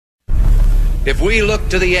if we look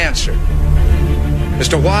to the answer as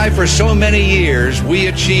to why for so many years we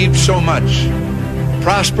achieved so much,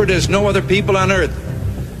 prospered as no other people on earth,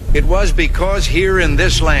 it was because here in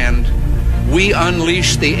this land we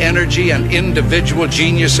unleashed the energy and individual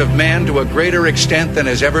genius of man to a greater extent than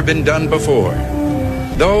has ever been done before.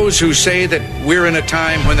 Those who say that we're in a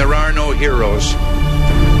time when there are no heroes,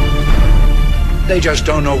 they just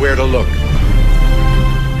don't know where to look.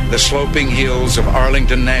 The sloping hills of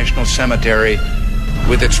Arlington National Cemetery,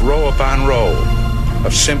 with its row upon row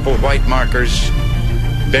of simple white markers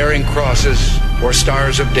bearing crosses or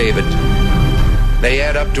stars of David, they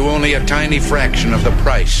add up to only a tiny fraction of the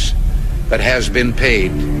price that has been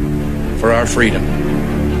paid for our freedom.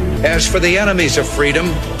 As for the enemies of freedom,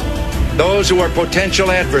 those who are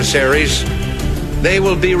potential adversaries, they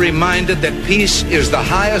will be reminded that peace is the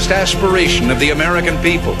highest aspiration of the American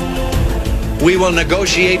people. We will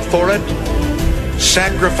negotiate for it,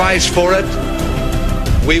 sacrifice for it.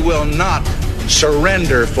 We will not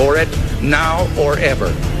surrender for it now or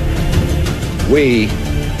ever. We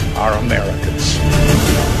are Americans.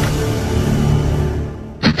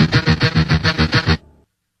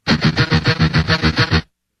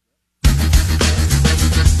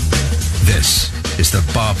 This is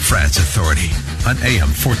the Bob Frantz Authority on AM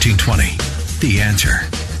 1420. The Answer.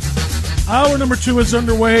 Hour number 2 is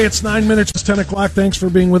underway. It's 9 minutes. It's 10 o'clock. Thanks for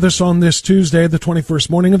being with us on this Tuesday, the 21st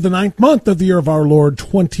morning of the 9th month of the year of our Lord,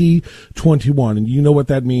 2021. And you know what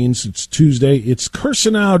that means. It's Tuesday. It's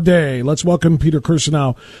Kirsanow Day. Let's welcome Peter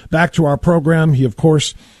Kirsanow back to our program. He, of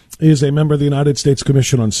course, is a member of the United States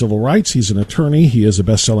Commission on Civil Rights. He's an attorney. He is a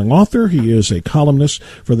best-selling author. He is a columnist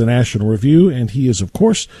for the National Review. And he is, of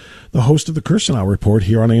course, the host of the Kirsanow Report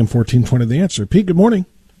here on AM 1420 The Answer. Pete, good morning.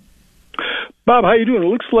 Bob, how you doing? It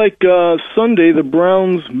looks like Sunday the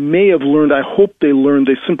Browns may have learned. I hope they learned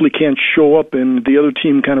they simply can't show up, and the other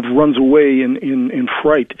team kind of runs away in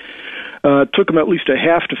fright. It took them at least a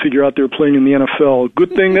half to figure out they were playing in the NFL.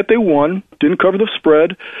 Good thing that they won, didn't cover the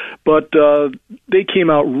spread, but they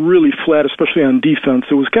came out really flat, especially on defense.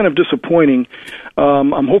 It was kind of disappointing.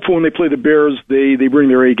 I'm hopeful when they play the Bears, they bring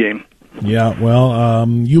their A game. Yeah, well,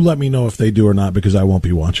 you let me know if they do or not, because I won't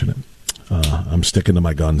be watching it. I'm sticking to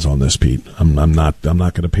my guns on this, Pete. I'm not going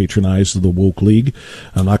to patronize the woke league.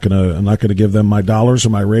 I'm not going to give them my dollars or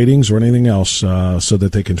my ratings or anything else so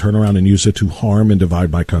that they can turn around and use it to harm and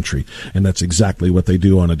divide my country. And that's exactly what they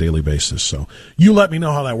do on a daily basis. So you let me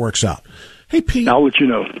know how that works out. Hey, Pete. I'll let you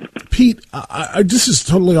know. Pete, this is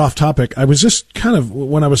totally off topic. I was just kind of,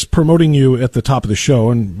 when I was promoting you at the top of the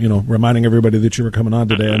show and, reminding everybody that you were coming on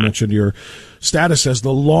today, I mentioned your status as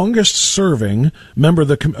the longest serving member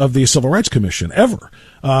of the Civil Rights Commission ever,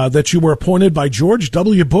 that you were appointed by George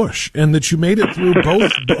W. Bush and that you made it through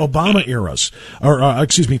both Obama eras,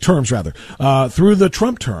 terms rather, through the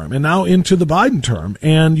Trump term and now into the Biden term.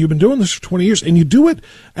 And you've been doing this for 20 years and you do it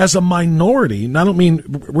as a minority. And I don't mean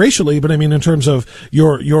racially, but I mean in terms of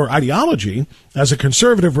your ideology as a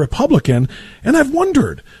conservative Republican. And I've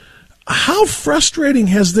wondered, how frustrating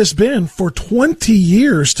has this been for 20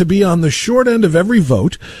 years to be on the short end of every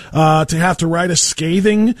vote, to have to write a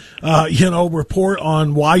scathing, report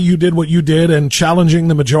on why you did what you did and challenging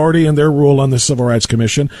the majority and their rule on the Civil Rights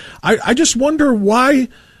Commission? I just wonder why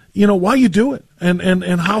you do it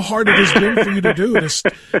and how hard it has been for you to do this.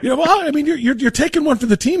 You're taking one for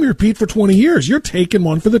the team here, Pete, for 20 years. You're taking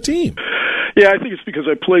one for the team. Yeah, I think it's because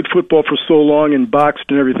I played football for so long and boxed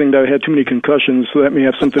and everything that I had too many concussions, so that may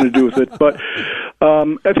have something to do with it. But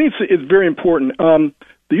I think it's very important.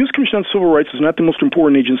 The U.S. Commission on Civil Rights is not the most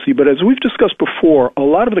important agency, but as we've discussed before, a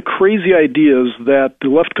lot of the crazy ideas that the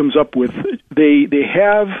left comes up with, they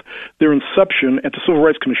have their inception at the Civil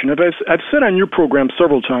Rights Commission. I've said on your program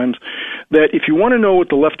several times that if you want to know what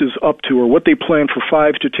the left is up to or what they plan for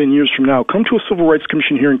 5 to 10 years from now, come to a Civil Rights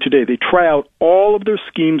Commission hearing today. They try out all of their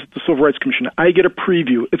schemes at the Civil Rights Commission. I get a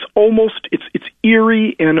preview. It's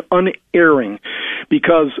eerie and unerring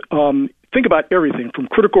because think about everything from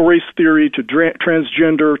critical race theory to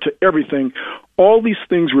transgender to everything. All these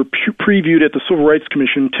things were previewed at the Civil Rights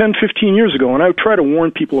Commission 10, 15 years ago, and I try to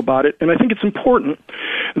warn people about it. And I think it's important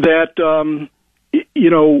that,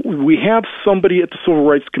 we have somebody at the Civil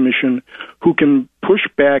Rights Commission who can push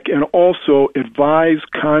back and also advise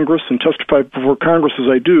Congress and testify before Congress, as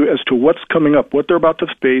I do, as to what's coming up, what they're about to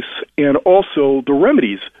face, and also the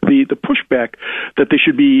remedies, the pushback that they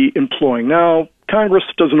should be employing. Now, Congress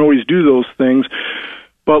doesn't always do those things,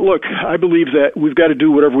 but look, I believe that we've got to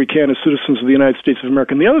do whatever we can as citizens of the United States of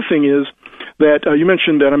America. And the other thing is that you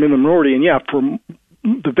mentioned that I'm in the minority, and yeah, for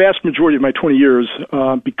the vast majority of my 20 years,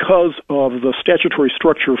 because of the statutory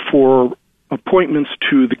structure for appointments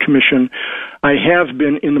to the commission. I have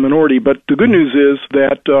been in the minority, but the good news is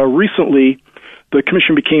that recently the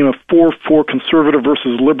commission became a 4-4 conservative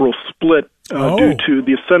versus liberal split due to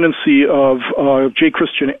the ascendancy of J.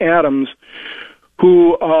 Christian Adams,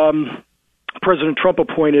 who President Trump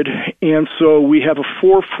appointed, and so we have a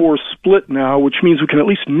 4-4 split now, which means we can at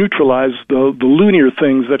least neutralize the loonier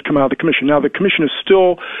things that come out of the commission. Now, the commission is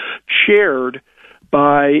still chaired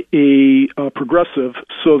by a progressive,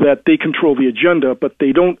 so that they control the agenda, but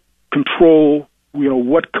they don't control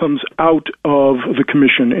what comes out of the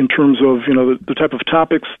commission in terms of the type of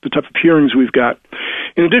topics, the type of hearings we've got.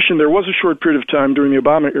 In addition, there was a short period of time during the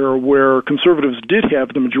Obama era where conservatives did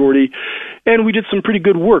have the majority, and we did some pretty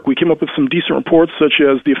good work. We came up with some decent reports, such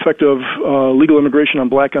as the effect of legal immigration on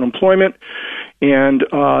black unemployment, and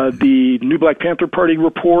the New Black Panther Party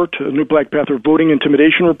report, the New Black Panther voting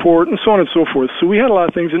intimidation report, and so on and so forth. So we had a lot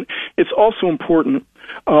of things, and it's also important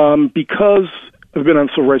because I've been on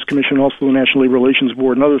the Civil Rights Commission, also the National Labor Relations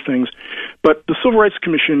Board and other things. But the Civil Rights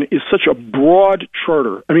Commission is such a broad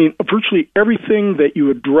charter. I mean, virtually everything that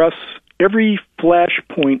you address, every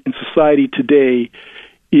flashpoint in society today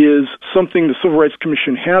is something the Civil Rights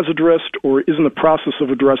Commission has addressed or is in the process of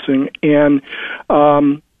addressing. And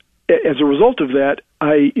as a result of that,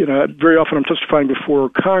 very often I'm testifying before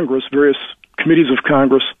Congress, various committees of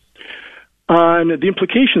Congress, on the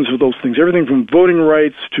implications of those things, everything from voting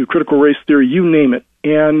rights to critical race theory, you name it.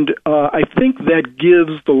 And I think that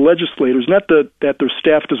gives the legislators, not that their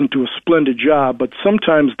staff doesn't do a splendid job, but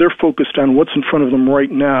sometimes they're focused on what's in front of them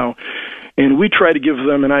right now. And we try to give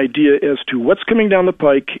them an idea as to what's coming down the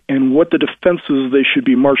pike and what the defenses they should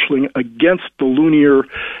be marshaling against the loonier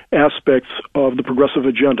aspects of the progressive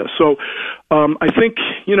agenda. So I think,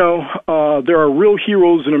 there are real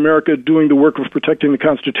heroes in America doing the work of protecting the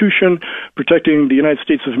Constitution, protecting the United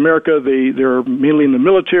States of America. They're mainly in the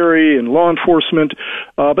military and law enforcement,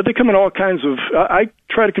 but they come in all kinds of... I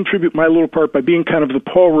try to contribute my little part by being kind of the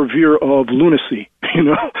Paul Revere of lunacy.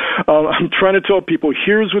 I'm trying to tell people,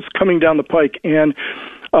 here's what's coming down the pike. And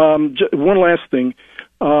one last thing.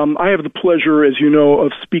 I have the pleasure, as you know,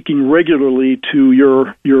 of speaking regularly to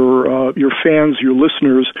your fans, your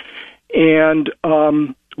listeners, and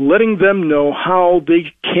letting them know how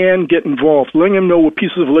they can get involved, letting them know what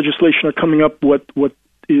pieces of legislation are coming up, what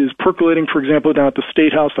is percolating, for example, down at the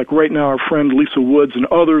State House. Like right now, our friend Lisa Woods and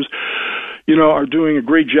others, are doing a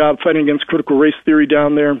great job fighting against critical race theory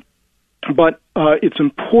down there. But it's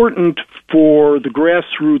important for the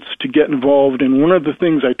grassroots to get involved, and one of the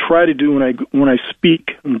things I try to do when I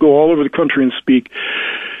speak and go all over the country and speak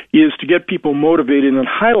is to get people motivated and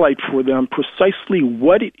highlight for them precisely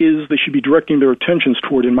what it is they should be directing their attentions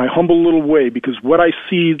toward in my humble little way, because what I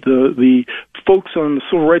see the folks on the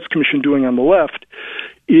Civil Rights Commission doing on the left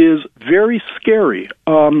is very scary.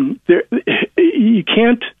 You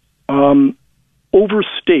can't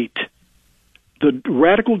overstate the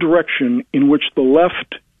radical direction in which the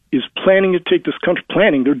left is planning to take this country.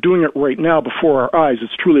 They're doing it right now before our eyes.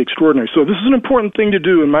 It's truly extraordinary. So this is an important thing to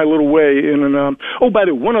do in my little way. By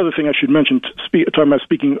the way, one other thing I should mention, talking about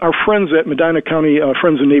speaking, our friends at Medina County,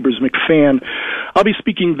 Friends and Neighbors McFan, I'll be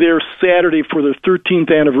speaking there Saturday for their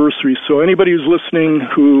 13th anniversary. So anybody who's listening,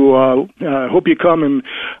 I hope you come, and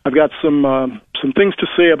I've got some things to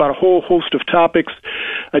say about a whole host of topics.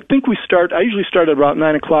 I usually start at about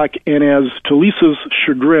 9 o'clock, and as to Lisa's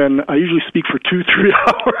chagrin, I usually speak for 2-3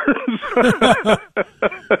 hours.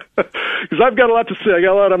 Because I've got a lot to say. I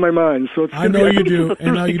got a lot on my mind. So it's I know you do.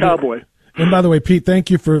 And now you cowboy. Do. And by the way, Pete, thank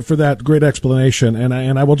you for that great explanation. And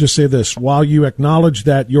I will just say this. While you acknowledge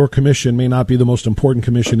that your commission may not be the most important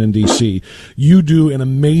commission in D.C., you do an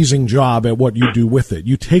amazing job at what you do with it.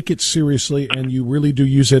 You take it seriously, and you really do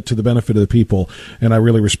use it to the benefit of the people. And I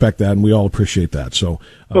really respect that, and we all appreciate that. So,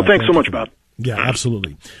 thanks so much, Bob. Yeah,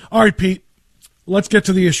 absolutely. All right, Pete. Let's get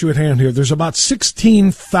to the issue at hand here. There's about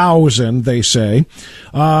 16,000, they say,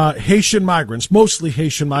 Haitian migrants, mostly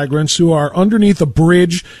Haitian migrants, who are underneath a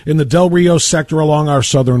bridge in the Del Rio sector along our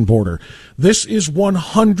southern border. This is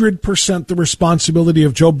 100% the responsibility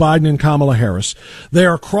of Joe Biden and Kamala Harris. They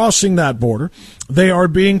are crossing that border. They are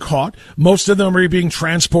being caught. Most of them are being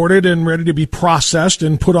transported and ready to be processed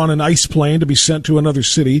and put on an ICE plane to be sent to another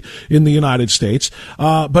city in the United States.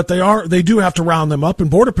 But they do have to round them up, and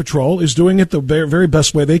Border Patrol is doing it the very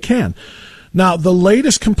best way they can. Now, the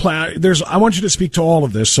latest complaint, I want you to speak to all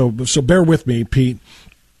of this, so bear with me, Pete.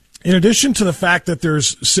 In addition to the fact that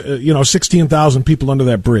there's 16,000 people under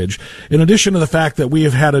that bridge, in addition to the fact that we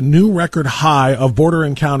have had a new record high of border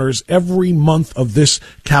encounters every month of this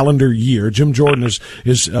calendar year, Jim Jordan is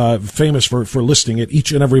famous for listing it.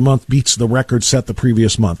 Each and every month beats the record set the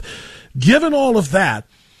previous month. Given all of that,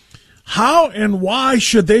 How and why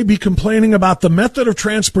should they be complaining about the method of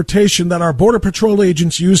transportation that our Border Patrol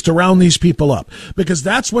agents use to round these people up? Because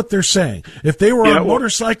that's what they're saying. If they were on a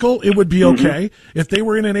motorcycle, it would be okay. If they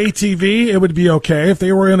were in an ATV, it would be okay. If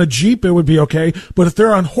they were in a Jeep, it would be okay. But if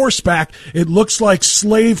they're on horseback, it looks like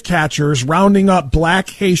slave catchers rounding up black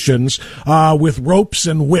Haitians with ropes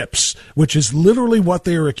and whips, which is literally what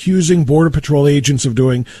they are accusing Border Patrol agents of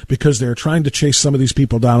doing, because they're trying to chase some of these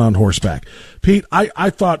people down on horseback. Pete, I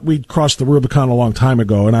thought we'd crossed the Rubicon a long time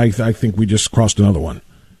ago, and I think we just crossed another one.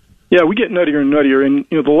 Yeah, we get nuttier and nuttier, and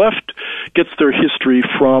the left gets their history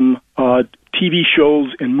from TV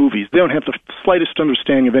shows and movies. They don't have the slightest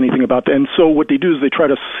understanding of anything about that, and so what they do is they try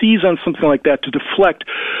to seize on something like that to deflect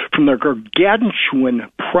from their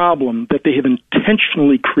gargantuan problem that they have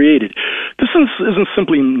intentionally created. This isn't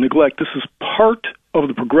simply neglect. This is part of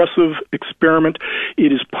the progressive experiment.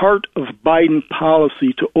 It is part of Biden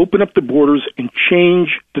policy to open up the borders and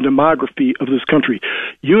change the demography of this country.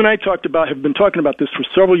 You and I have been talking about this for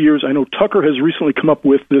several years. I know Tucker has recently come up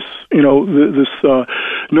with this, this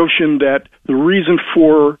notion that the reason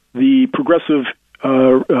for the progressive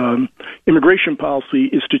immigration policy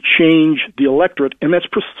is to change the electorate, and that's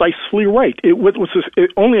precisely right. What's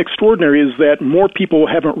only extraordinary is that more people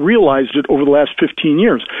haven't realized it over the last 15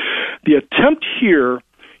 years. The attempt here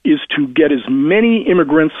is to get as many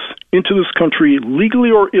immigrants into this country legally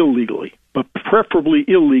or illegally, but preferably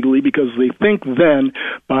illegally, because they think then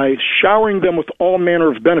by showering them with all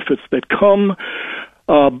manner of benefits that come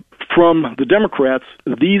from the Democrats,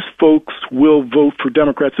 these folks will vote for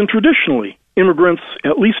Democrats. And traditionally, immigrants,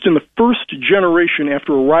 at least in the first generation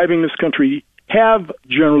after arriving in this country, have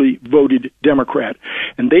generally voted Democrat.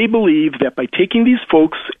 And they believe that by taking these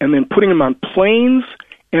folks and then putting them on planes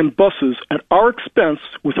and buses at our expense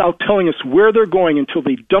without telling us where they're going until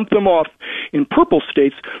they dump them off in purple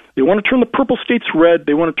states, they want to turn the purple states red,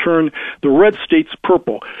 they want to turn the red states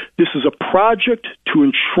purple. This is a project to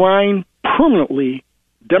enshrine permanently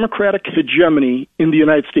Democratic hegemony in the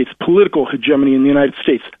United States, political hegemony in the United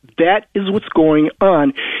States. That is what's going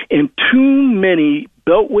on, and too many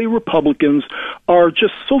Beltway Republicans are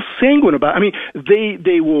just so sanguine about it. I mean,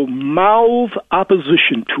 they will mouth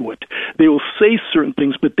opposition to it. They will say certain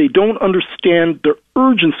things, but they don't understand the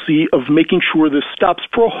urgency of making sure this stops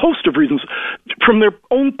for a host of reasons. From their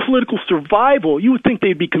own political survival, you would think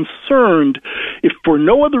they'd be concerned, if for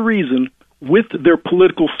no other reason, with their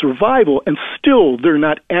political survival, and still they're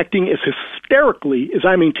not acting as hysterically as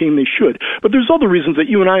I maintain they should. But there's other reasons that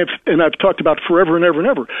you and I've talked about forever and ever and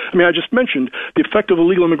ever. I mean, I just mentioned the effect of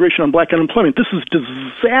illegal immigration on black unemployment. This is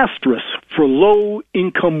disastrous for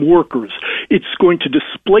low-income workers. It's going to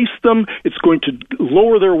displace them. It's going to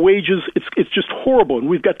lower their wages. It's just horrible, and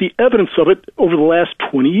we've got the evidence of it over the last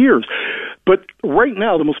 20 years. But right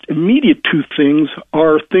now, the most immediate two things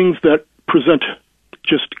are things that present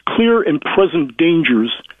just clear and present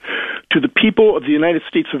dangers to the people of the United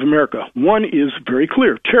States of America. One is very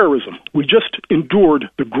clear, terrorism. We just endured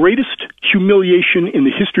the greatest humiliation in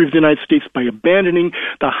the history of the United States by abandoning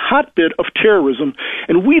the hotbed of terrorism,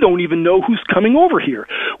 and we don't even know who's coming over here.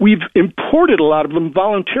 We've imported a lot of them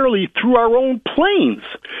voluntarily through our own planes,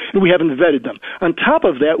 and we haven't vetted them. On top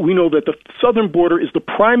of that, we know that the southern border is the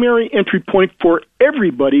primary entry point for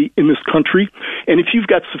everybody in this country, and if you've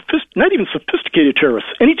got not even sophisticated terrorists,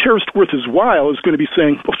 any terrorist worth his while is going to be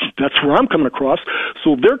saying, oh, that's where I'm coming across,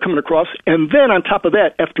 so they're coming across. And then on top of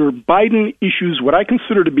that, after Biden issues what I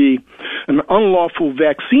consider to be an unlawful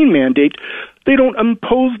vaccine mandate, they don't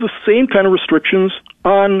impose the same kind of restrictions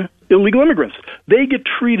on illegal immigrants. They get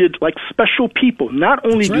treated like special people. Not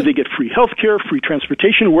only do they get free health care, free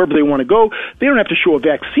transportation, wherever they want to go, they don't have to show a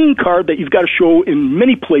vaccine card that you've got to show in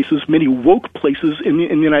many places, many woke places in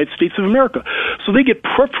the United States of America. So they get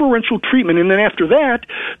preferential treatment, and then after that,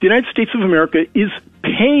 the United States of America is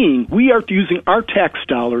paying. We are using our tax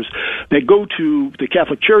dollars that go to the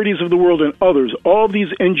Catholic Charities of the world and others, all these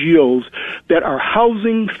NGOs that are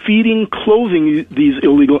housing, feeding, clothing these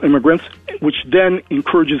illegal immigrants, which then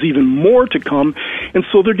encourages even more to come. And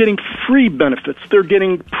so they're getting free benefits. They're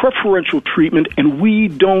getting preferential treatment, and we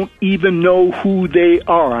don't even know who they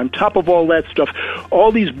are. On top of all that stuff,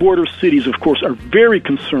 all these border cities, of course, are very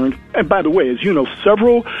concerned. And by the way, as you know,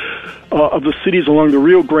 several of the cities along the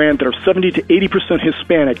Rio Grande that are 70 to 80%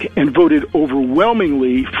 Hispanic and voted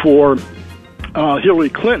overwhelmingly for Hillary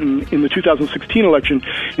Clinton in the 2016 election,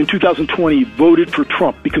 in 2020 voted for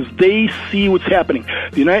Trump because they see what's happening.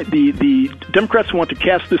 The Democrats want to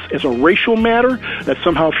cast this as a racial matter, that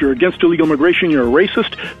somehow if you're against illegal immigration, you're a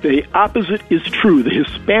racist. The opposite is true. The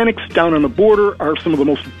Hispanics down on the border are some of the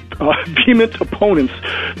most vehement opponents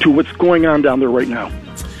to what's going on down there right now.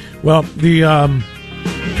 Well,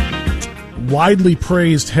 widely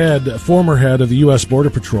praised former head of the U.S. Border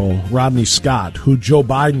Patrol, Rodney Scott, who Joe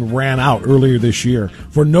Biden ran out earlier this year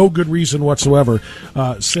for no good reason whatsoever,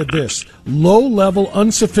 said this: low-level,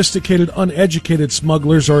 unsophisticated, uneducated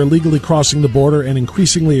smugglers are illegally crossing the border and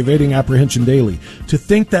increasingly evading apprehension daily. To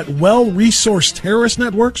think that well-resourced terrorist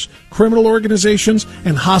networks, criminal organizations,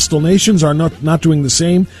 and hostile nations are not doing the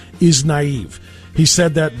same is naive. He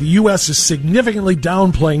said that the U.S. is significantly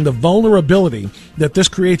downplaying the vulnerability that this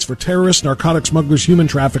creates for terrorists, narcotic smugglers, human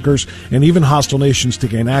traffickers, and even hostile nations to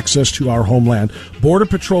gain access to our homeland. Border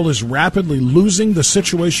Patrol is rapidly losing the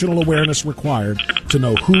situational awareness required to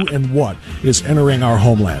know who and what is entering our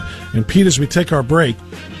homeland. And, Pete, as we take our break,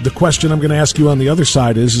 the question I'm going to ask you on the other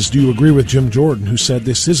side is do you agree with Jim Jordan, who said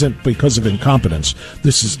this isn't because of incompetence?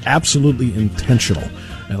 This is absolutely intentional.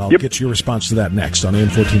 And I'll get your response to that next on AM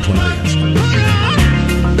 1420.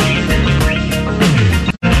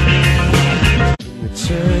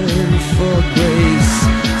 Return for grace.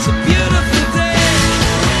 It's a beautiful day.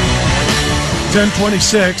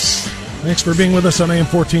 10:26. Thanks for being with us on AM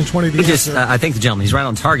 1420. I think the gentleman, he's right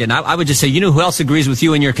on target. And I would just say, you know who else agrees with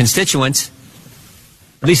you and your constituents?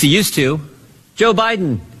 At least he used to. Joe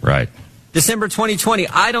Biden. Right. December 2020.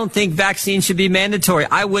 I don't think vaccines should be mandatory.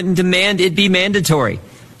 I wouldn't demand it be mandatory.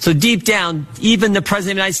 So deep down, even the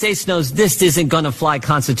President of the United States knows this isn't going to fly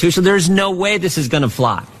constitutional. There's no way this is going to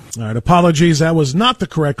fly. All right, apologies. That was not the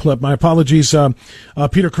correct clip. My apologies, Peter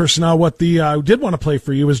Kirsanow. What I did want to play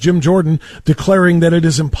for you is Jim Jordan declaring that it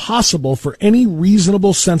is impossible for any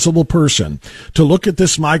reasonable, sensible person to look at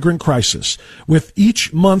this migrant crisis, with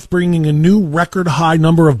each month bringing a new record high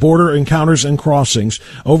number of border encounters and crossings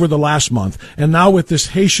over the last month, and now with this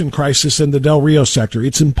Haitian crisis in the Del Rio sector.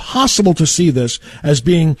 It's impossible to see this as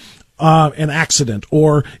being an accident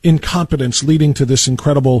or incompetence leading to this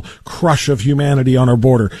incredible crush of humanity on our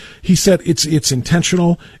border. He said it's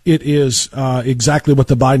intentional. It is exactly what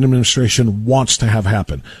the Biden administration wants to have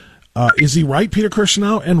happen. Is he right, Peter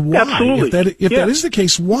Kirsanow? And why? Absolutely. If that is the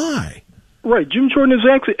case, why? Right. Jim Jordan is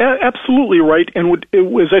absolutely right. And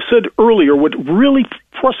as I said earlier, what really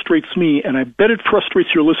frustrates me, and I bet it frustrates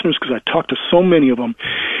your listeners because I talk to so many of them,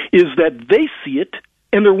 is that they see it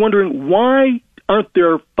and they're wondering why aren't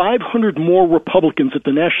there 500 more Republicans at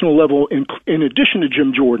the national level in addition to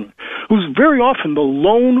Jim Jordan, who's very often the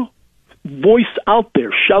lone voice out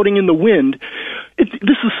there shouting in the wind.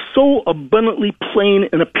 This is so abundantly plain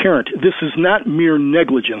and apparent. This is not mere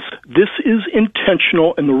negligence. This is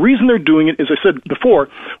intentional, and the reason they're doing it, as I said before,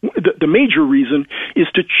 the major reason is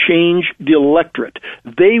to change the electorate.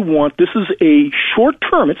 They want, this is a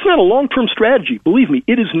short-term, it's not a long-term strategy. Believe me,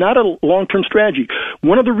 it is not a long-term strategy.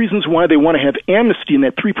 One of the reasons why they want to have amnesty in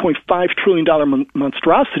that $3.5 trillion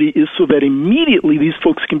monstrosity is so that immediately these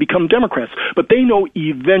folks can become Democrats. But they know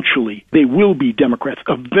eventually they will be Democrats.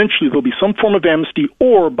 Eventually there'll be some form of amnesty,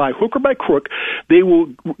 or by hook or by crook, they will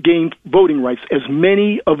gain voting rights, as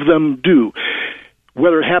many of them do.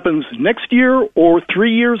 Whether it happens next year or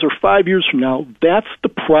 3 years or 5 years from now, that's the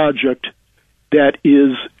project that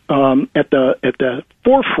is at the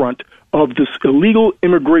forefront of this illegal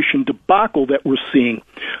immigration debacle that we're seeing.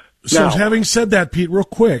 So, now, having said that, Pete, real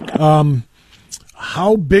quick,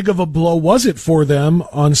 how big of a blow was it for them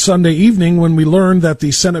on Sunday evening when we learned that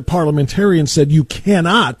the Senate parliamentarian said you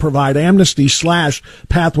cannot provide amnesty /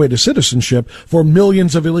 pathway to citizenship for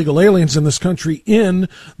millions of illegal aliens in this country in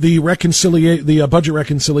the budget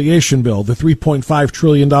reconciliation bill, the $3.5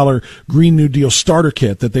 trillion Green New Deal starter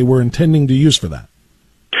kit that they were intending to use for that?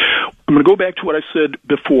 I'm going to go back to what I said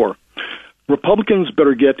before. Republicans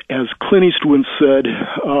better get, as Clint Eastwood said,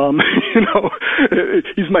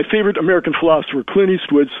 he's my favorite American philosopher. Clint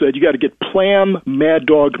Eastwood said, you got to get Plam, Mad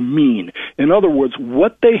Dog, Mean. In other words,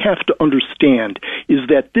 what they have to understand is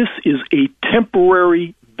that this is a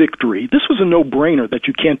temporary victory. This was a no-brainer that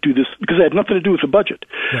you can't do this because it had nothing to do with the budget.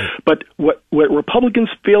 Right. But what Republicans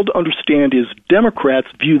fail to understand is Democrats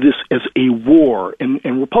view this as a war, and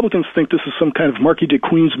Republicans think this is some kind of Marquis de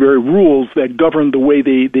Queensberry rules that govern the way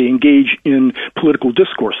they engage in political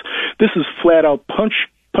discourse. This is flat-out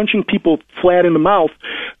punching people flat in the mouth.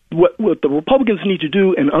 What the Republicans need to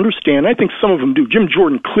do and understand, I think some of them do, Jim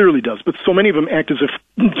Jordan clearly does, but so many of them act as if,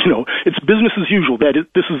 it's business as usual, that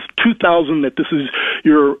this is 2000, that this is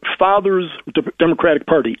your father's Democratic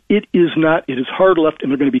Party. It is not. It is hard left,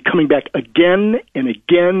 and they're going to be coming back again and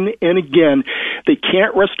again and again. They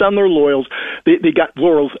can't rest on their laurels. They got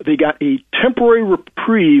laurels. They got a temporary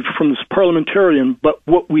reprieve from this parliamentarian, but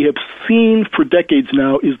what we have seen for decades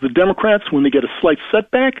now is the Democrats, when they get a slight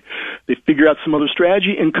setback, they figure out some other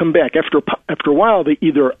strategy and come back. After a while, they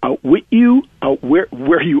either outwit you,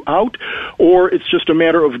 wear you out, or it's just a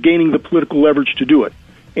matter of gaining the political leverage to do it.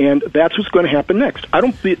 And that's what's going to happen next. I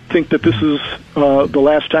don't think that this is the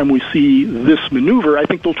last time we see this maneuver. I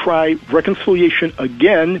think they'll try reconciliation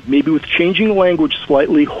again, maybe with changing the language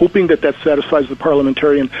slightly, hoping that satisfies the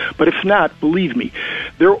parliamentarian. But if not, believe me,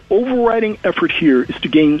 their overriding effort here is to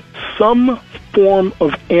gain some form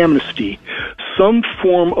of amnesty, some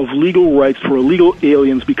form of legal rights for illegal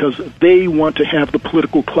aliens, because they want to have the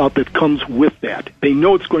political clout that comes with that. They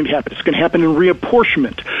know it's going to happen. It's going to happen in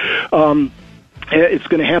reapportionment. It's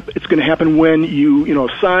going to happen when you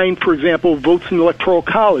assign, for example, votes in the Electoral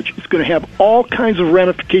College. It's going to have all kinds of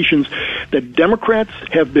ramifications that Democrats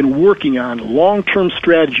have been working on, long-term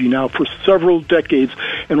strategy now for several decades,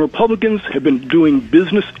 and Republicans have been doing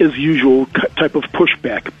business as usual type of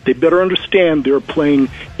pushback. They better understand they're playing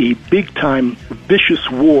a big-time, vicious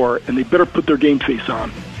war, and they better put their game face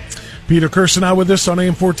on. Peter Kirsanow with us on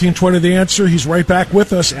AM 1420 The Answer. He's right back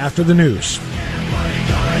with us after the news.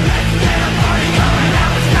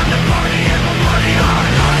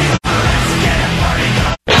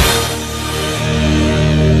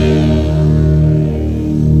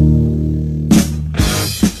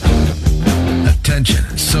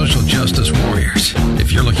 Social justice warriors.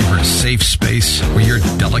 If you're looking for a safe space where your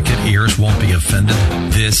delicate ears won't be offended,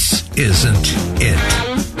 this isn't it.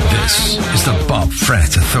 This is the Bob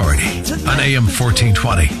France Authority on AM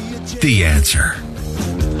 1420. The Answer.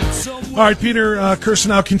 All right, Peter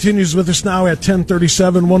Kirsanow continues with us now at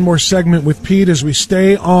 10:37. One more segment with Pete as we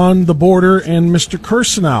stay on the border. And Mr.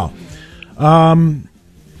 Kirsanow,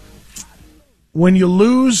 when you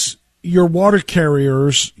lose your water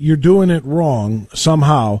carriers, you're doing it wrong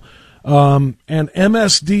somehow. And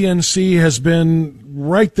MSDNC has been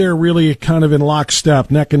right there really kind of in lockstep,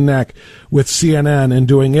 neck and neck with CNN and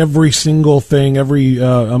doing every single thing, every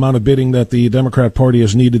amount of bidding that the Democrat Party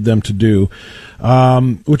has needed them to do,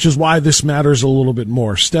 which is why this matters a little bit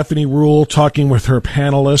more. Stephanie Ruhle talking with her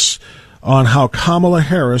panelists on how Kamala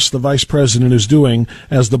Harris, the vice president, is doing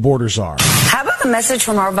as the border czar. How about the message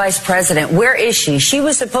from our vice president? Where is she? She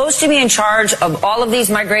was supposed to be in charge of all of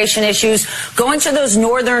these migration issues, going to those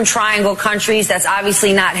northern triangle countries. That's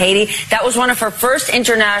obviously not Haiti. That was one of her first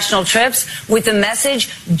international trips with the message,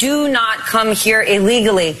 do not come here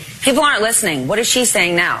illegally. People aren't listening. What is she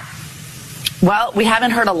saying now? Well, we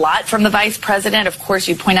haven't heard a lot from the vice president. Of course,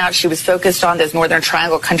 you point out she was focused on those northern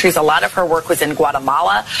triangle countries. A lot of her work was in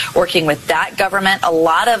Guatemala, working with that government. A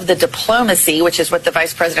lot of the diplomacy, which is what the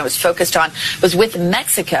vice president was focused on, was with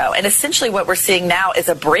Mexico. And essentially what we're seeing now is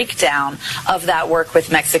a breakdown of that work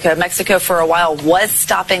with Mexico. Mexico, for a while, was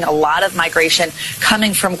stopping a lot of migration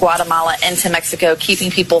coming from Guatemala into Mexico,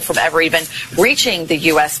 keeping people from ever even reaching the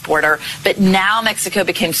U.S. border. But now Mexico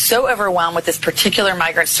became so overwhelmed with this particular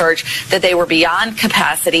migrant surge that they were beyond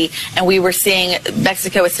capacity, and we were seeing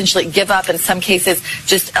Mexico essentially give up, in some cases,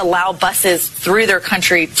 just allow buses through their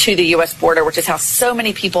country to the U.S. border, which is how so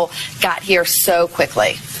many people got here so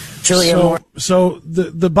quickly. So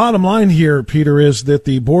the bottom line here, Peter, is that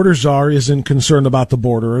the border czar isn't concerned about the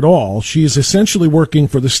border at all. She's essentially working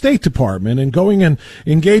for the State Department and going and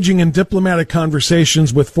engaging in diplomatic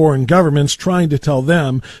conversations with foreign governments, trying to tell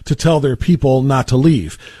them to tell their people not to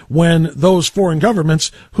leave. When those foreign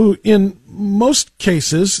governments, who in most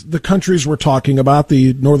cases, the countries we're talking about,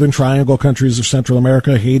 the Northern Triangle countries of Central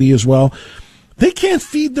America, Haiti as well, they can't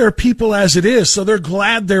feed their people as it is, so they're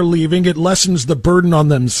glad they're leaving. It lessens the burden on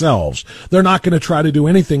themselves. They're not going to try to do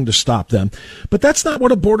anything to stop them. But that's not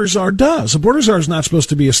what a border czar does. A border czar is not supposed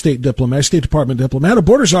to be a State Department diplomat. A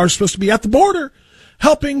border czar is supposed to be at the border,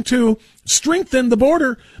 helping to strengthen the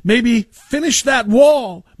border, maybe finish that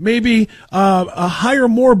wall, maybe hire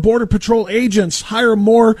more Border Patrol agents, hire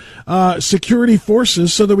more security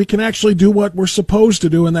forces so that we can actually do what we're supposed to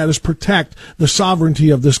do, and that is protect the sovereignty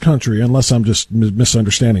of this country, unless I'm just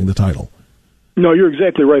misunderstanding the title. No, you're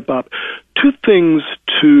exactly right, Bob. Two things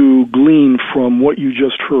to glean from what you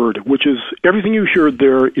just heard, which is everything you heard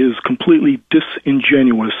there is completely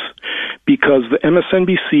disingenuous, because the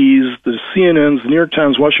MSNBCs, the CNNs, the New York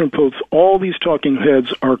Times, Washington Post, all these talking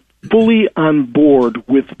heads are fully on board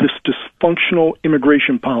with this dysfunctional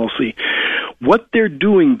immigration policy. What they're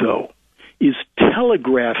doing, though, is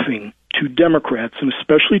telegraphing to Democrats, and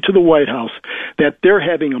especially to the White House, that they're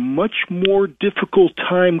having a much more difficult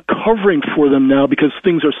time covering for them now because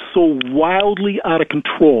things are so wildly out of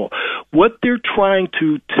control. What they're trying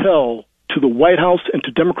to tell to the White House and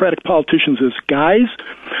to Democratic politicians is, guys,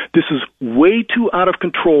 this is way too out of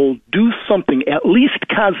control. Do something, at least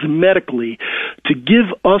cosmetically, to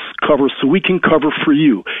give us cover so we can cover for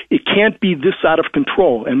you. It can't be this out of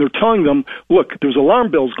control. And they're telling them, look, there's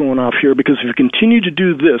alarm bells going off here, because if you continue to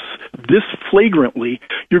do this flagrantly,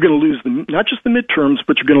 you're going to lose not just the midterms,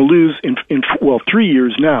 but you're going to lose in 3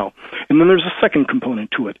 years now. And then there's a second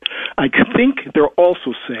component to it. I think they're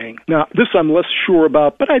also saying, now this I'm less sure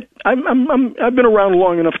about, but I've been around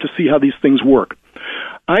long enough to see how these things work.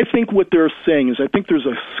 I think what they're saying is, I think there's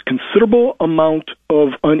a considerable amount of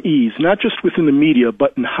unease, not just within the media,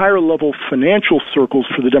 but in higher level financial circles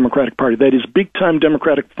for the Democratic Party, that is big time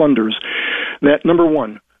Democratic funders, that number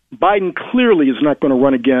one, Biden clearly is not going to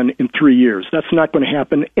run again in 3 years. That's not going to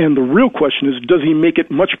happen. And the real question is, does he make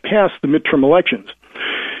it much past the midterm elections?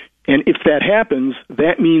 And if that happens,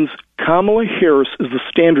 that means Kamala Harris is the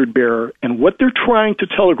standard bearer. And what they're trying to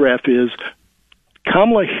telegraph is,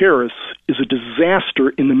 Kamala Harris is a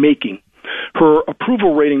disaster in the making. Her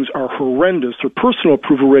approval ratings are horrendous, her personal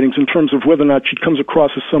approval ratings, in terms of whether or not she comes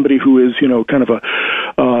across as somebody who is, kind of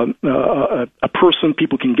a person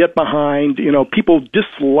people can get behind. People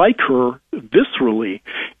dislike her viscerally,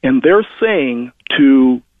 and they're saying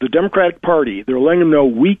to the Democratic Party, they're letting them know,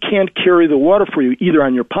 we can't carry the water for you, either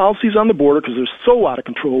on your policies on the border, because they're so out of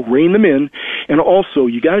control, rein them in, and also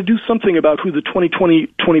you got to do something about who the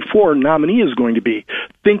 2024 nominee is going to be.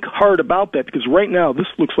 Think hard about that, because right now this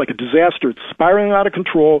looks like a disaster. It's spiraling out of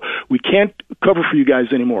control. We can't cover for you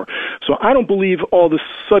guys anymore. So I don't believe all this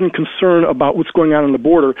sudden concern about what's going on the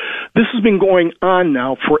border. This has been going on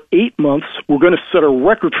now for 8 months. We're going to set a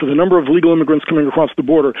record for the number of illegal immigrants coming across the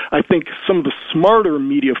border. I think some of the smarter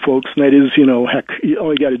media folks, and that is, heck,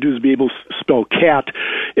 all you got to do is be able to spell cat.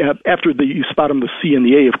 After you spot them, the C and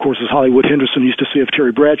the A, of course, as Hollywood Henderson used to say of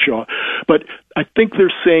Terry Bradshaw. But I think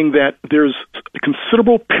they're saying that there's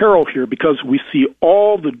considerable peril here, because we see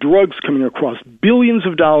all the drugs coming across, billions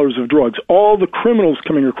of dollars of drugs, all the criminals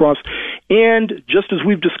coming across, and just as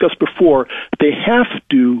we've discussed before, they have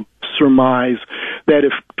to surmise that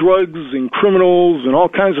if drugs and criminals and all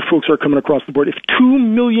kinds of folks are coming across the board, if 2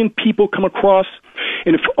 million people come across,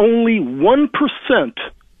 and if only 1%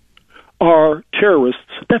 are terrorists,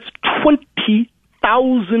 that's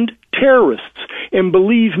 20,000 terrorists. And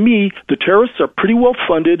believe me, the terrorists are pretty well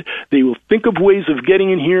funded. They will think of ways of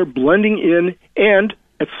getting in here, blending in, and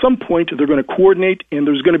at some point they're going to coordinate, and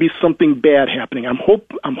there's going to be something bad happening. I'm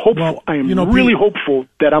hopeful. Well, I am really hopeful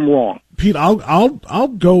that I'm wrong. Pete, I'll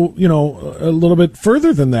go, a little bit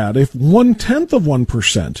further than that. If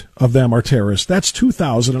 0.1% of them are terrorists, that's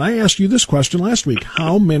 2,000. And I asked you this question last week: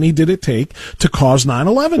 how many did it take to cause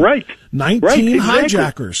 9/11? Right. 19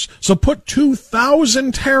 hijackers. So put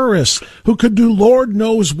 2,000 terrorists who could do Lord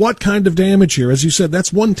knows what kind of damage here. As you said,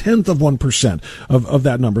 that's 0.1% of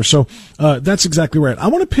that number. So that's exactly right. I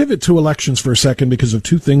want to pivot to elections for a second because of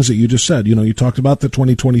two things that you just said. You talked about the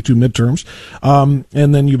 2022 midterms,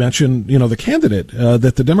 and then you mentioned the candidate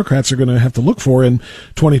that the Democrats are going to have to look for in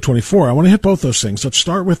 2024. I want to hit both those things. Let's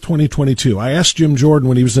start with 2022. I asked Jim Jordan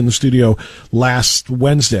when he was in the studio last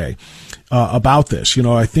Wednesday about this.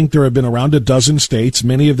 I think there have been around a dozen states.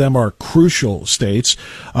 Many of them are crucial states,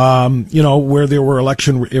 where there were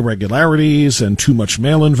election irregularities and too much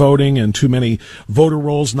mail-in voting and too many voter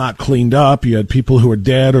rolls not cleaned up. You had people who are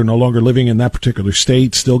dead or no longer living in that particular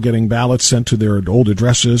state still getting ballots sent to their old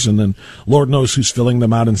addresses, and then Lord knows who's filling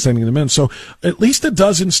them out and sending them in. So at least a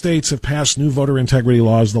dozen states have passed new voter integrity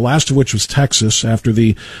laws, the last of which was Texas after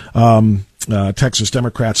the Texas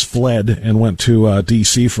Democrats fled and went to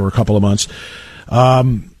D.C. for a couple of months.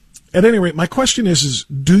 At any rate, my question is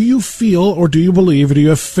do you feel or do you believe or do you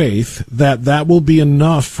have faith that will be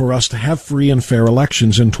enough for us to have free and fair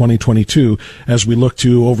elections in 2022 as we look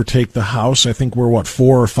to overtake the House? I think we're,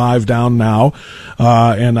 4 or 5 down now,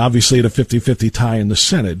 and obviously at a 50-50 tie in the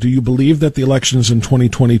Senate. Do you believe that the elections in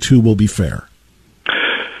 2022 will be fair?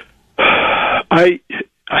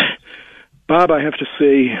 Bob, I have to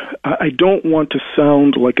say, I don't want to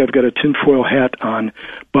sound like I've got a tinfoil hat on,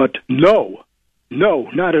 but no,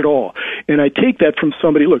 not at all. And I take that from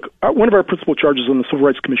somebody. Look, one of our principal charges on the Civil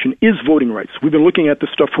Rights Commission is voting rights. We've been looking at this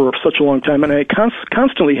stuff for such a long time, and I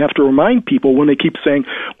constantly have to remind people when they keep saying,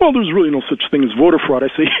 well, there's really no such thing as voter fraud. I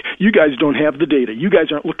say, you guys don't have the data. You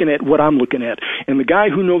guys aren't looking at what I'm looking at. And the guy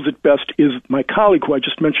who knows it best is my colleague who I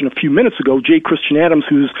just mentioned a few minutes ago, J. Christian Adams,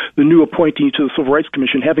 who's the new appointee to the Civil Rights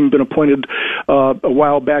Commission, having been appointed a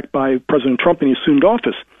while back by President Trump, and he assumed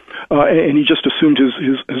office. And he just assumed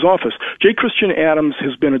his office. J. Christian Adams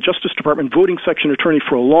has been a Justice Department voting section attorney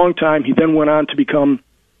for a long time. He then went on to become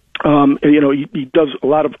He does a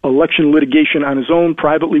lot of election litigation on his own,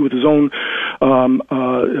 privately with his own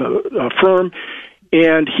firm.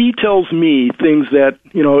 And he tells me things that,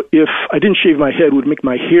 if I didn't shave my head, would make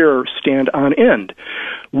my hair stand on end.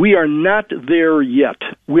 We are not there yet.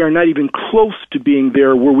 We are not even close to being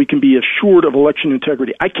there where we can be assured of election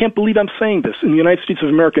integrity. I can't believe I'm saying this in the United States of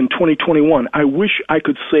America in 2021. I wish I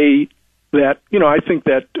could say that, I think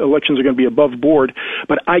that elections are going to be above board,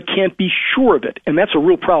 but I can't be sure of it. And that's a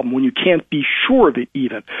real problem when you can't be sure of it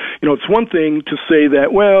even. It's one thing to say that,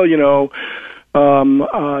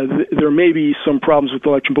 there may be some problems with the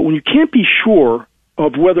election, but when you can't be sure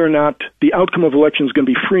of whether or not the outcome of election is going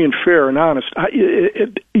to be free and fair and honest,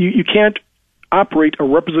 you can't operate a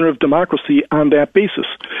representative democracy on that basis.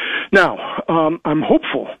 Now, I'm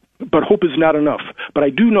hopeful, but hope is not enough. But I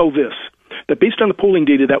do know this, that based on the polling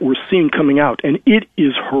data that we're seeing coming out, and it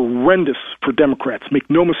is horrendous for Democrats, make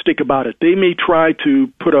no mistake about it. They may try to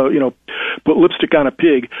put lipstick on a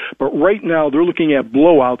pig, but right now they're looking at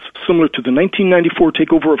blowouts similar to the 1994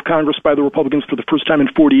 takeover of Congress by the Republicans for the first time in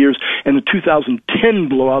 40 years, and the 2010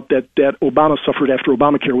 blowout that Obama suffered after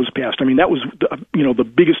Obamacare was passed. I mean, that was the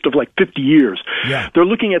biggest of 50 years. Yeah. They're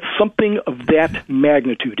looking at something of that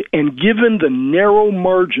magnitude, and given the narrow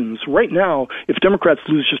margins right now, if Democrats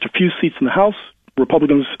lose just a few seats in the House,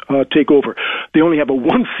 Republicans take over. They only have a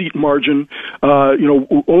one-seat margin,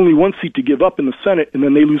 only one seat to give up in the Senate, and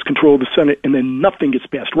then they lose control of the Senate, and then nothing gets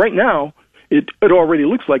passed. Right now, it already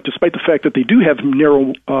looks like, despite the fact that they do have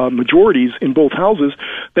narrow majorities in both houses,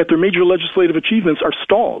 that their major legislative achievements are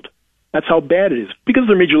stalled. That's how bad it is. Because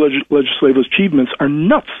their major legislative achievements are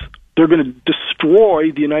nuts. They're going to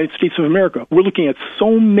destroy the United States of America. We're looking at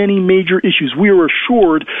so many major issues. We were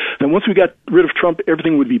assured that once we got rid of Trump,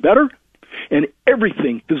 everything would be better. And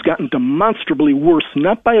everything has gotten demonstrably worse,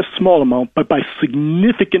 not by a small amount, but by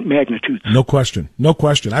significant magnitudes. No question. No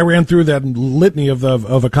question. I ran through that litany of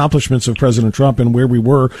accomplishments of President Trump and where we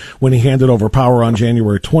were when he handed over power on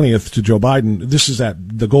January 20th to Joe Biden. This is at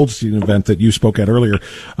the Goldstein event that you spoke at earlier.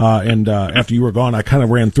 And after you were gone, I kind of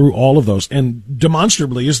ran through all of those. And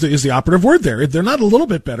demonstrably is the operative word there. They're not a little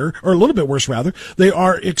bit better, or a little bit worse, rather. They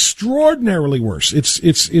are extraordinarily worse.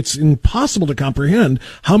 It's impossible to comprehend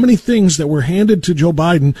how many things that were handed to Joe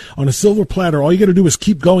Biden on a silver platter. All you got to do is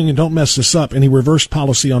keep going and don't mess this up. And he reversed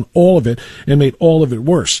policy on all of it and made all of it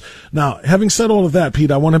worse. Now, having said all of that, Pete,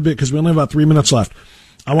 I want to because we only have about 3 minutes left.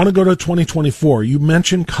 I want to go to 2024. You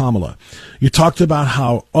mentioned Kamala. You talked about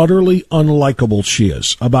how utterly unlikable she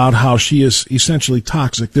is, about how she is essentially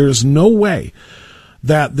toxic. There is no way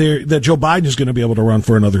that Joe Biden is going to be able to run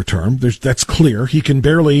for another term. That's clear. He can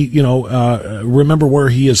barely, remember where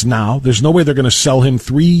he is now. There's no way they're going to sell him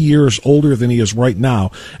 3 years older than he is right now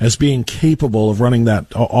as being capable of running that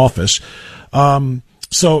office.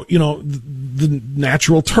 So, the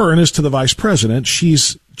natural turn is to the vice president.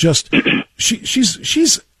 She's just,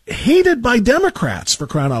 she's hated by Democrats, for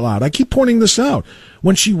crying out loud. I keep pointing this out.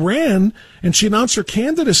 When she ran and she announced her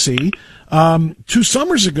candidacy 2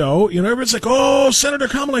 summers ago, everybody's like, oh, Senator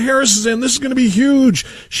Kamala Harris is in. This is going to be huge.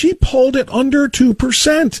 She polled it under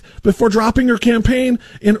 2% before dropping her campaign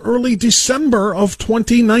in early December of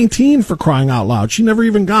 2019, for crying out loud. She never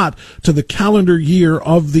even got to the calendar year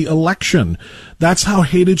of the election. That's how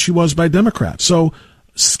hated she was by Democrats. So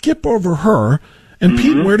skip over her. And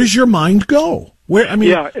Pete, where does your mind go?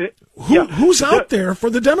 Who's out there for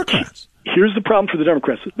the Democrats? Here's the problem for the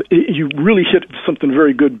Democrats. You really hit something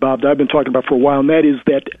very good, Bob, that I've been talking about for a while, and that is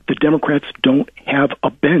that the Democrats don't have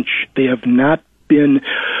a bench. They have not been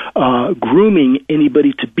grooming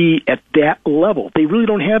anybody to be at that level. They really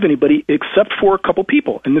don't have anybody except for a couple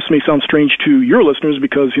people. And this may sound strange to your listeners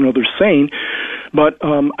because, they're sane, but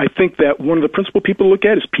I think that one of the principal people to look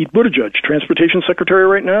at is Pete Buttigieg, Transportation Secretary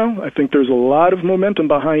right now. I think there's a lot of momentum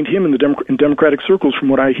behind him in in Democratic circles from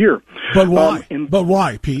what I hear. But why? But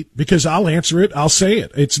why, Pete? Because I'll answer it. I'll say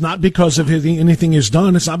it. It's not because of anything he's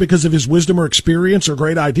done. It's not because of his wisdom or experience or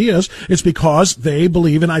great ideas. It's because they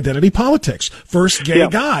believe in identity politics. First gay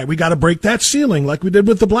guy. We got to break that ceiling like we did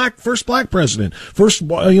with the first black president, first,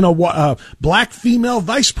 black female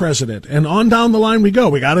vice president, and on down the line we go.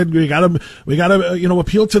 We got to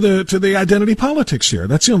appeal to the identity politics here.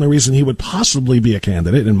 That's the only reason he would possibly be a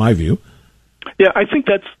candidate, in my view. Yeah, I think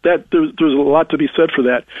there's a lot to be said for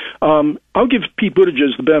that. I'll give Pete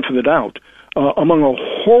Buttigieg the benefit of the doubt. Among a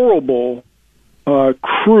horrible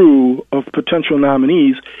crew of potential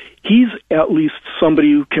nominees, he's at least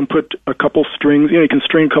somebody who can put a couple strings, he can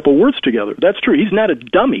string a couple words together. That's true. He's not a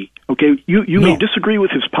dummy, okay? You may disagree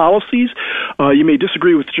with his policies. You may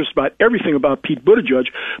disagree with just about everything about Pete Buttigieg,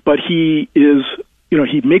 but he is,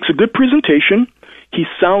 he makes a good presentation. He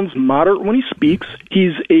sounds moderate when he speaks.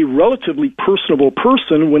 He's a relatively personable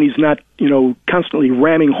person when he's not, constantly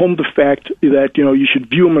ramming home the fact that, you should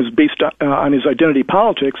view him as based on his identity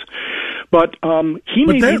politics. But he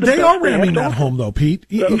may be the best. They are ramming that home, though, Pete.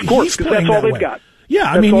 Of course, because that's all they've got. Yeah,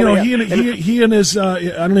 I mean, he and his, I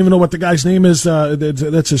don't even know what the guy's name is,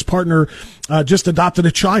 that's his partner, just adopted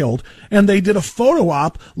a child, and they did a photo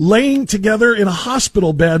op laying together in a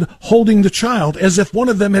hospital bed holding the child as if one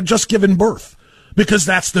of them had just given birth, because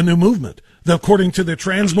that's the new movement. According to the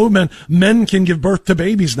trans movement, men can give birth to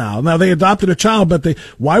babies now. Now, they adopted a child, but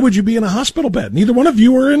why would you be in a hospital bed? Neither one of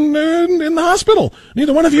you were in the hospital.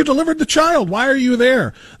 Neither one of you delivered the child. Why are you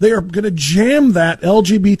there? They are going to jam that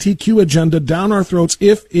LGBTQ agenda down our throats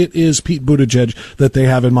if it is Pete Buttigieg that they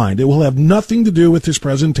have in mind. It will have nothing to do with his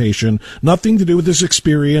presentation, nothing to do with his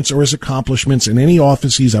experience or his accomplishments in any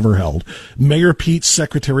office he's ever held. Mayor Pete,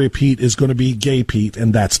 Secretary Pete is going to be gay Pete,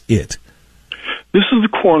 and that's it. This is the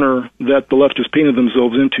corner that the left has painted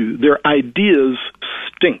themselves into. Their ideas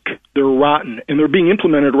stink. They're rotten, and they're being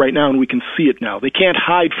implemented right now, and we can see it now. They can't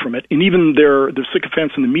hide from it, and even their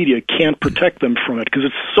sycophants in the media can't protect them from it because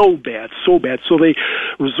it's so bad, so bad. So they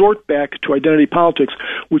resort back to identity politics,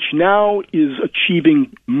 which now is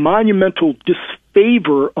achieving monumental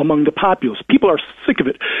disfavor among the populace. People are sick of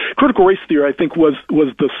it. Critical race theory, I think, was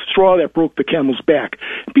the straw that broke the camel's back.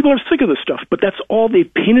 People are sick of this stuff, but that's all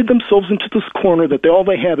they've painted themselves into this corner that all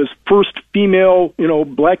they have is first female,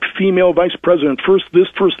 black female vice president, first this,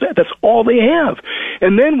 first that. That's all they have.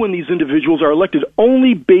 And then when these individuals are elected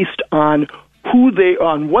only based on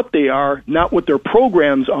what they are, not what their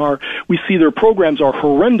programs are, we see their programs are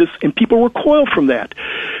horrendous, and people recoil from that.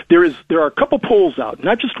 There are a couple polls out,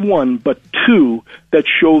 not just one, but two, that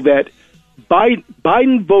show that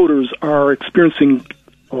Biden voters are experiencing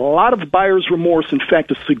a lot of buyer's remorse. In fact,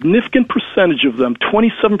 a significant percentage of them,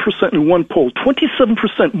 27% in one poll,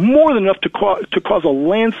 27%, more than enough to cause a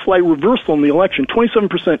landslide reversal in the election.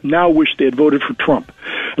 27% now wish they had voted for Trump.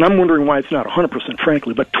 And I'm wondering why it's not 100%,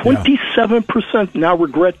 frankly. But 27% now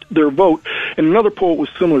regret their vote. And another poll was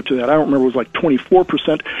similar to that. I don't remember, it was like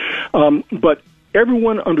 24%. But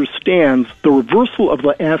everyone understands the reversal of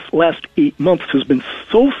the last 8 months has been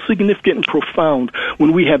so significant and profound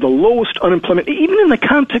when we had the lowest unemployment. Even in the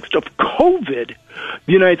context of COVID,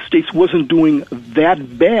 the United States wasn't doing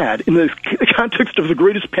that bad in the context of the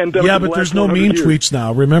greatest pandemic. Yeah, but there's no mean tweets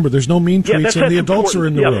now. Remember, there's no mean tweets, and the adults are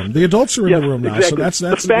in the room. The adults are in the room now, exactly. So that's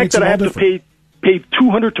the fact that I have to pay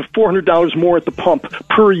 $200 to $400 more at the pump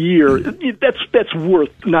per year. That's worth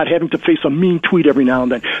not having to face a mean tweet every now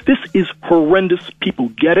and then. This is horrendous. People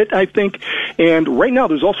get it, I think. And right now,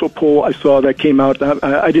 there's also a poll I saw that came out.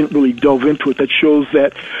 I didn't really delve into it. That shows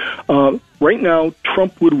that right now,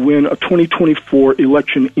 Trump would win a 2024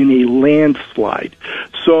 election in a landslide.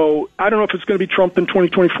 So I don't know if it's going to be Trump in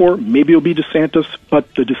 2024. Maybe it'll be DeSantis.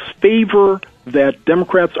 But the disfavor that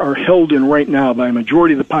Democrats are held in right now by a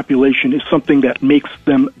majority of the population is something that makes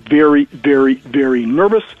them very, very, very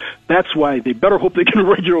nervous. That's why they better hope they can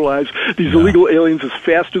regularize these illegal aliens as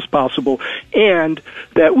fast as possible, and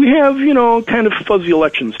that we have, kind of fuzzy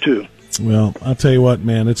elections too. Well, I'll tell you what,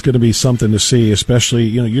 man, it's going to be something to see, especially,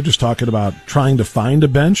 you're just talking about trying to find a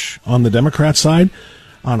bench on the Democrat side.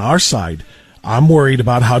 On our side, I'm worried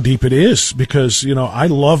about how deep it is because, I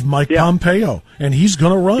love Mike Pompeo, and he's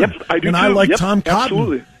going to run. Yep, I do and too. I like Tom Cotton,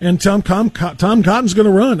 absolutely. And Tom Cotton's going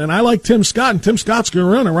to run, and I like Tim Scott, and Tim Scott's going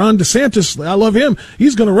to run, and Ron DeSantis, I love him.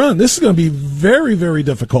 He's going to run. This is going to be very, very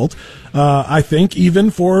difficult, I think, even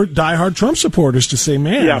for diehard Trump supporters to say,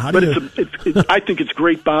 man, how do you... I think it's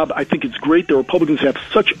great, Bob. I think it's great. The Republicans have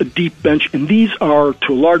such a deep bench, and these are,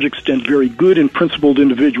 to a large extent, very good and principled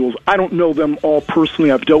individuals. I don't know them all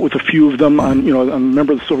personally. I've dealt with a few of them I'm a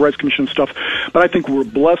member of the Civil Rights Commission stuff, but I think we're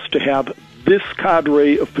blessed to have this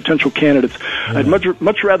cadre of potential candidates. I'd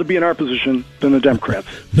much rather be in our position than the Democrats.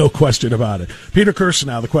 No question about it. Peter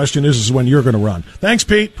Kirsanow, the question is when you're going to run. Thanks,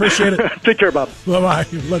 Pete. Appreciate it. Take care, Bob. Bye-bye.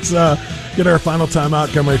 Let's get our final time out.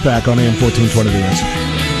 Come right back on AM 1420 The Answer.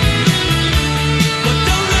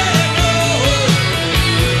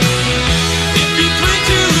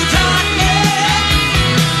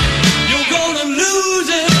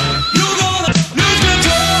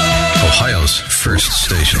 Ohio's first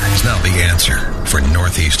station is now The Answer for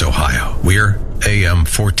Northeast Ohio. We're AM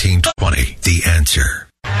 1420, The Answer.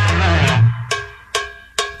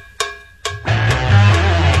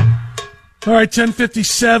 All right,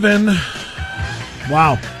 10:57.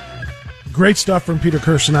 Wow. Great stuff from Peter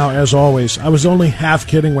Kirsanow, as always. I was only half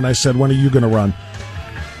kidding when I said, when are you going to run?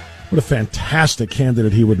 What a fantastic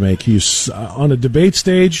candidate he would make. He's on a debate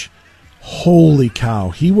stage. Holy cow.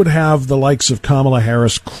 He would have the likes of Kamala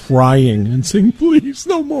Harris crying and saying, please,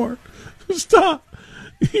 no more. Stop.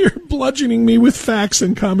 You're bludgeoning me with facts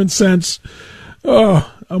and common sense.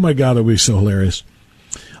 Oh my God, it would be so hilarious.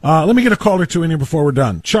 Let me get a call or two in here before we're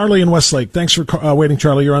done. Charlie in Westlake. Thanks for waiting,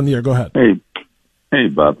 Charlie. You're on the air. Go ahead. Hey,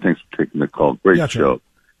 Bob. Thanks for taking the call. Great show.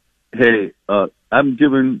 Hey, I'm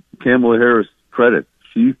giving Kamala Harris credit.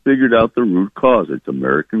 She figured out the root cause. It's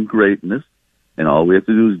American greatness, and all we have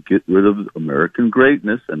to do is get rid of American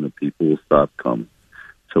greatness, and the people will stop coming.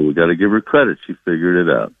 So we got to give her credit. She figured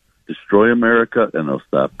it out. Destroy America, and they'll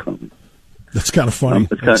stop coming. That's kind of funny.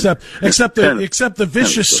 Except the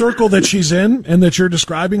vicious circle that she's in and that you're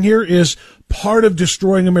describing here is part of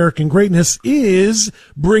destroying American greatness is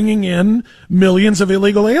bringing in millions of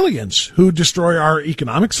illegal aliens who destroy our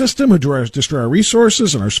economic system, who destroy our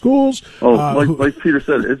resources and our schools. Like Peter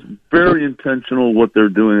said, it's very intentional what they're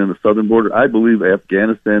doing on the southern border. I believe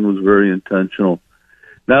Afghanistan was very intentional.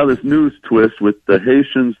 Now this news twist with the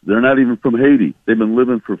Haitians, they're not even from Haiti. They've been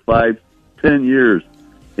living for 5-10 years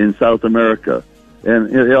in South America, and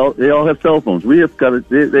they all have cell phones. We have got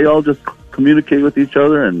they all just communicate with each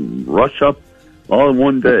other and rush up all in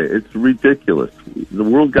one day. It's ridiculous. The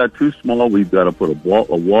world got too small. We've got to put a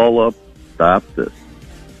wall up. Stop this.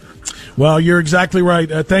 Well, you're exactly right.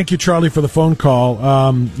 Thank you, Charlie, for the phone call.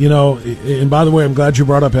 And by the way, I'm glad you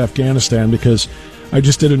brought up Afghanistan because I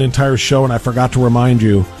just did an entire show and I forgot to remind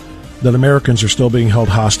you that Americans are still being held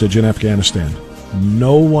hostage in Afghanistan.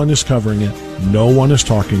 No one is covering it. No one is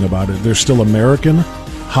talking about it. There's still American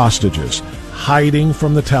hostages hiding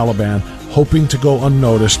from the Taliban, hoping to go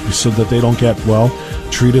unnoticed so that they don't get,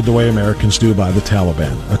 treated the way Americans do by the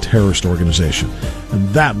Taliban, a terrorist organization. And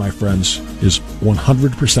that, my friends, is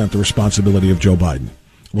 100% the responsibility of Joe Biden.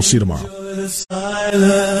 We'll see you tomorrow.